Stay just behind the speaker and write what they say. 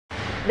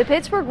The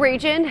Pittsburgh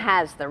region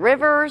has the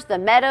Rivers, the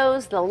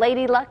Meadows, the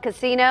Lady Luck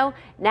Casino,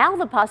 now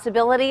the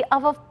possibility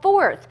of a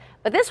fourth.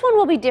 But this one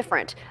will be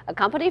different. A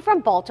company from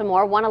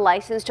Baltimore won a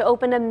license to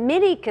open a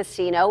mini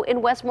casino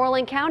in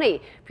Westmoreland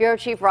County. Bureau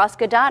Chief Ross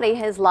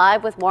Guidotti is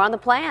live with more on the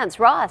plans.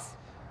 Ross.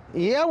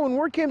 Yeah, when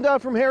word came down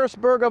from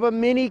Harrisburg of a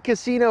mini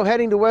casino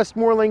heading to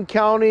Westmoreland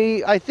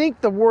County, I think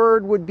the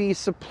word would be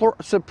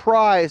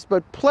surprised,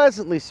 but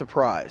pleasantly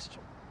surprised.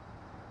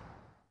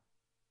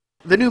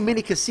 The new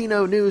mini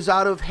casino news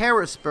out of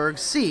Harrisburg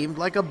seemed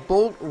like a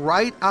bolt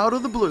right out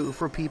of the blue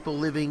for people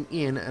living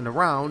in and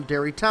around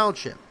Derry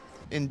Township.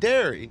 In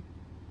Derry?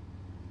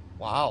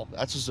 Wow,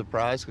 that's a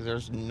surprise because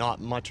there's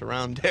not much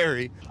around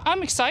Derry.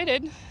 I'm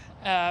excited,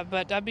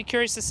 but I'd be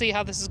curious to see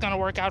how this is going to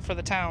work out for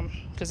the town,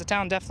 because the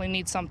town definitely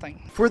needs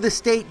something. For the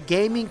State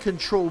Gaming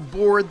Control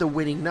Board, the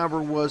winning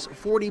number was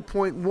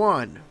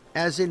 40.1,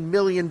 as in $1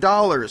 million.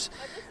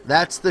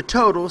 That's the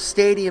total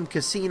Stadium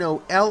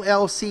Casino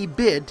LLC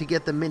bid to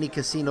get the mini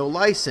casino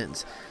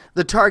license.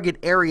 The target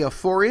area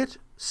for it,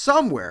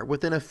 somewhere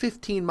within a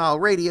 15-mile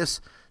radius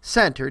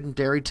centered in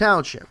Derry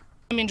Township.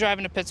 I mean,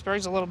 driving to Pittsburgh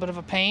is a little bit of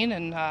a pain,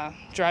 and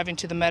driving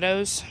to the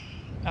Meadows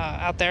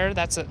out there,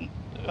 that's a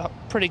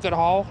pretty good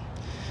haul.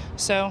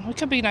 So it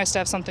could be nice to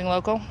have something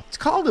local. It's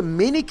called a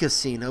mini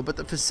casino, but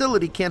the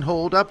facility can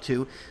hold up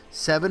to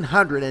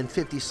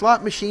 750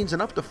 slot machines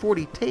and up to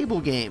 40 table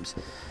games.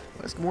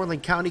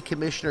 Westmoreland County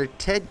Commissioner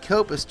Ted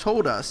Cope has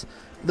told us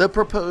the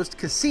proposed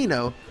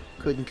casino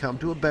couldn't come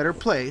to a better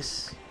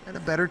place at a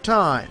better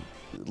time.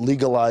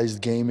 Legalized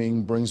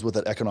gaming brings with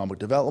it economic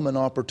development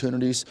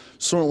opportunities,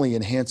 certainly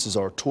enhances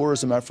our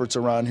tourism efforts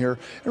around here,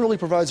 and really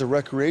provides a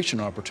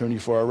recreation opportunity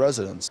for our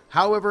residents.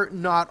 However,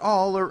 not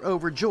all are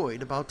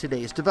overjoyed about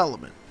today's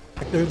development.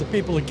 They're the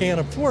people that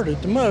can't afford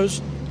it the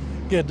most,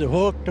 get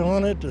hooked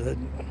on it,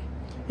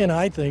 and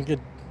I think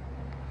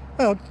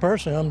well,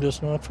 personally, I'm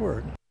just not for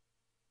it.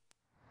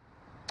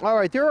 All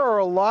right, there are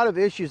a lot of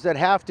issues that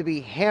have to be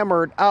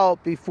hammered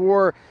out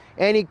before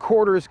any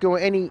quarters go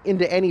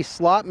into any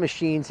slot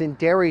machines in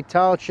Derry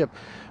Township.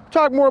 We'll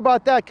talk more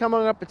about that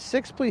coming up at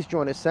 6. Please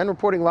join us then.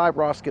 Reporting live,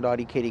 Ross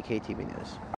Guidotti, KDKA-TV News.